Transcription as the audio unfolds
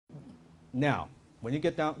Now, when you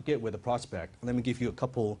get with a prospect, let me give you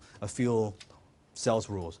a few sales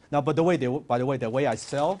rules. Now, by the way, the way I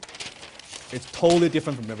sell, it's totally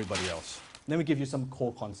different from everybody else. Let me give you some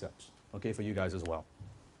core concepts, okay, for you guys as well.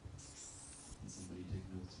 Can somebody take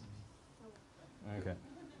notes? Okay.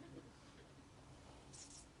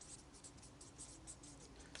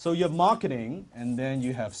 So you have marketing, and then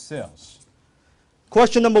you have sales.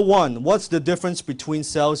 Question number one, what's the difference between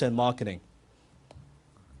sales and marketing?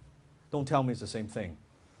 Don't tell me it's the same thing.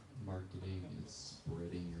 Marketing is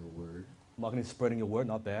spreading your word. Marketing is spreading your word,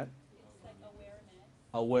 not bad. It's like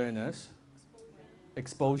awareness. Awareness,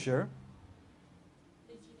 exposure.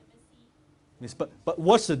 Legitimacy. But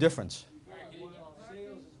what's the difference? Sales is money in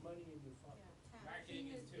your pocket. Marketing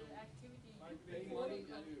is the activity.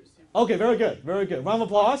 Okay, very good, very good. Round of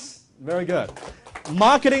applause. Very good.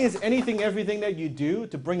 Marketing is everything that you do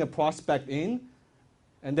to bring a prospect in.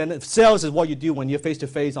 And then sales is what you do when you're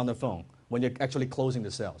face-to-face on the phone, when you're actually closing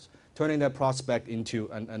the sales, turning that prospect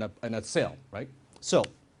into a sale, right? So,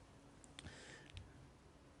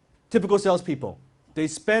 typical salespeople, they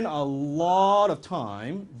spend a lot of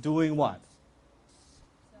time doing what?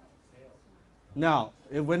 Now,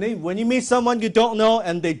 when you meet someone you don't know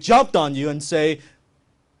and they jumped on you and say,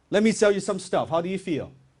 let me sell you some stuff, how do you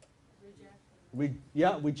feel?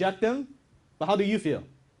 Reject them? But how do you feel?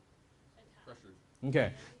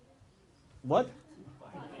 Okay. What?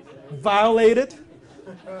 Violated?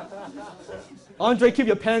 Andre, keep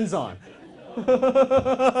your pens on.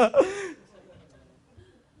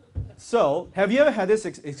 So, have you ever had this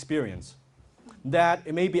experience that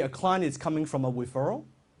it may be a client is coming from a referral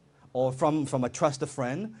or from a trusted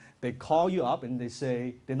friend? They call you up and they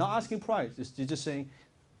say, they're not asking price, they're just saying,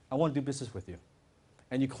 I want to do business with you.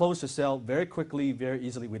 And you close the sale very quickly, very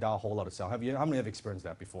easily without a whole lot of sale. How many have experienced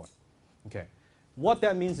that before? Okay. What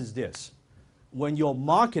that means is this. When your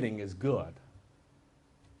marketing is good,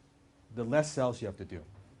 the less sales you have to do.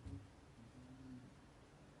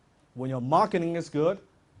 When your marketing is good,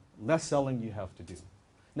 less selling you have to do.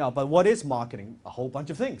 Now, but what is marketing? A whole bunch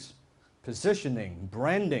of things. Positioning,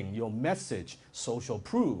 branding, your message, social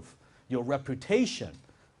proof, your reputation,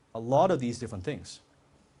 a lot of these different things.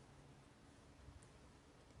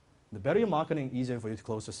 The better your marketing, the easier for you to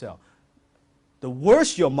close the sale. The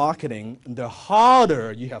worse your marketing, the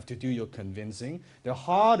harder you have to do your convincing, the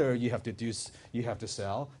harder you have to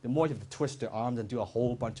sell, the more you have to twist their arms and do a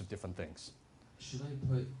whole bunch of different things. Should I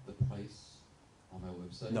put the price on my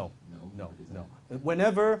website? No. No.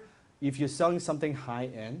 Whenever, if you're selling something high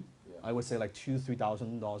end, I would say like $2,000,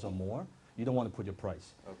 $3,000 or more, you don't want to put your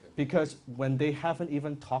price. Okay. Because when they haven't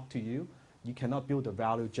even talked to you, you cannot build the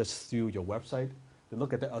value just through your website. They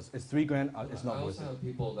look at that as it's $3,000, it's not I worth also it. have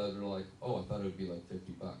people that are like, oh, I thought it would be like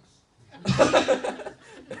 $50.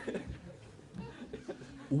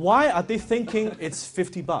 Why are they thinking it's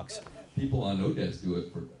 $50? People on Odesk do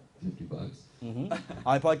it for $50.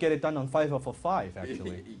 I probably get it done on Fiverr for $5,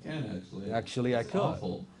 actually. You can actually. Actually, I It's could.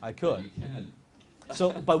 awful, I but could. You can.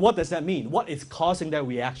 So, but what does that mean? What is causing that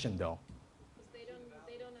reaction, though? Because they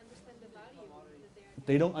don't understand the value that they are.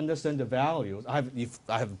 They don't understand the values. I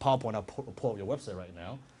have a PowerPoint. I'll pull up your website right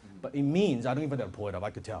now. But it means, I don't even have to pull it up,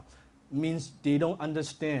 I could tell. It means they don't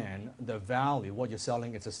understand the value. What you're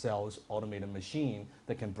selling is a sales automated machine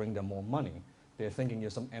that can bring them more money. They're thinking you're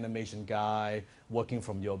some animation guy working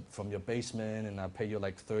from your basement and I'll pay you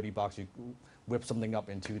like $30, you whip something up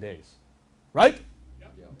in 2 days. Right? Yeah.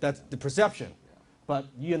 That's the perception. But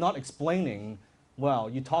you're not explaining, well,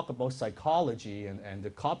 you talk about psychology and the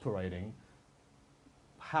copywriting.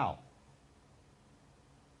 How?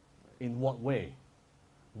 In what way?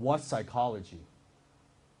 What psychology?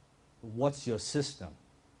 What's your system?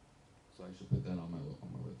 So I should put that on my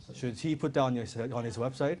website. Should he put that on his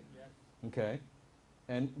website? Okay.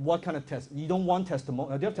 And what kind of test? You don't want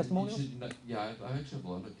testimonial. Do you have testimonials? Yeah, I actually have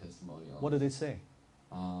a lot of testimonials. What do they say?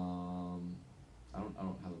 I don't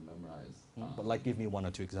have them memorized. But like, give me one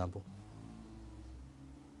or two examples.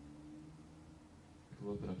 I can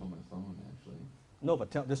look it up on my phone actually. No,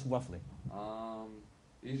 but tell just roughly.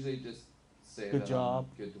 Usually just say Good that job.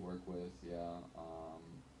 I'm good to work with. Yeah.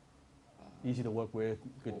 Easy to work with.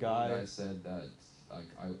 Good One guy. guy said that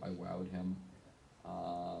I wowed him,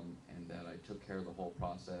 and that I took care of the whole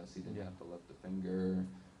process. He didn't have to lift a finger,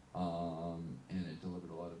 and it delivered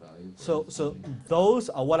a lot of value. For his So company. those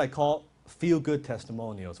are what I call feel-good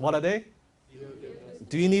testimonials. What are they?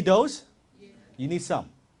 Do you need those? Yeah. You need some.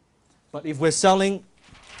 But if we're selling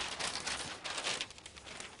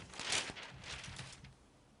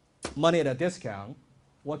money at a discount,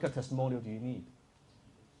 what kind of testimonial do you need?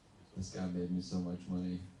 This guy made me so much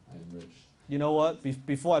money. I am rich. You know what?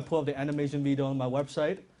 Before I put up the animation video on my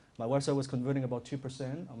website My website was converting about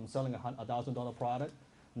 2%. I'm selling a $1,000 product.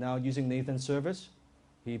 Now using Nathan's service,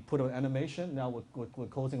 he put an animation. Now we're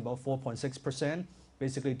closing about 4.6%,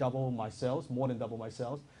 basically double my sales, more than double my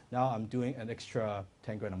sales. Now I'm doing an extra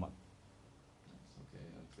 10 grand a month. Okay,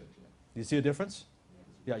 that's good, yeah. Do you see the difference?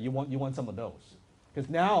 Yeah, you want some of those.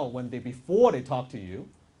 Because now before they talk to you,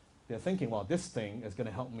 they're thinking, well, this thing is going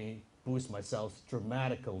to help me boost my sales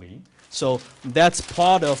dramatically. So that's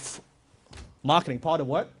part of marketing. Part of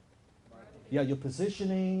what? Yeah, your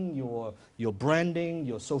positioning, your branding,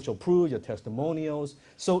 your social proof, your testimonials.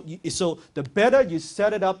 So the better you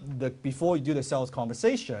set it up before you do the sales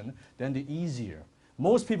conversation, then the easier.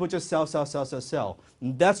 Most people just sell, sell, sell, sell, sell.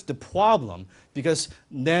 And that's the problem, because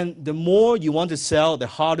then the more you want to sell, the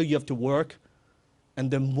harder you have to work,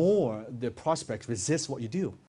 and the more the prospects resist what you do.